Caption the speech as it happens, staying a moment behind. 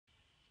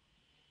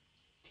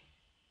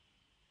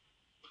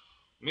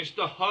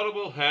Mr.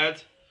 Horrible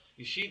Head,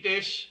 you see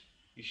this?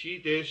 You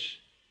see this?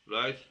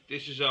 Right?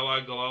 This is how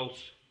I go out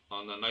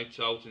on the nights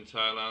out in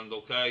Thailand,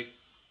 okay?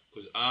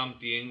 Because I'm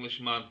the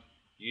Englishman.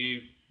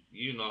 You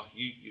know,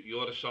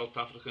 you're a South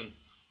African.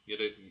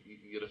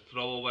 You're a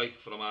throwaway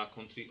from our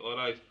country,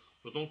 alright?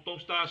 But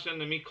don't start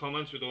sending me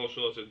comments with all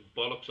sorts of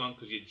bollocks on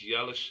because you're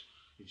jealous.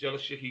 You're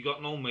jealous shit. You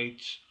got no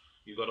mates.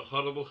 You got a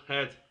horrible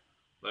head,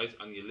 right?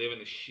 And you live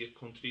in a shit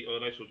country,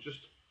 alright? So just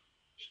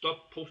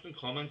stop posting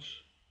comments,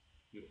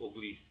 you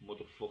ugly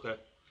motherfucker.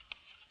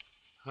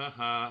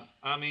 Haha,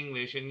 I'm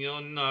English and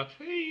you're not.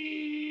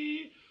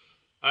 Hey,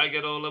 I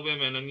get all the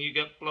women and you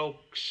get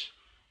blokes.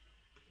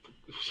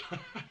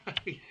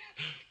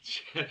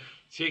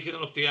 Taking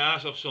up the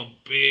ass of some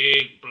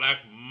big black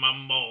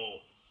mambo.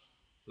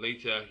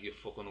 Later, you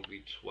fucking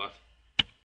ugly twat.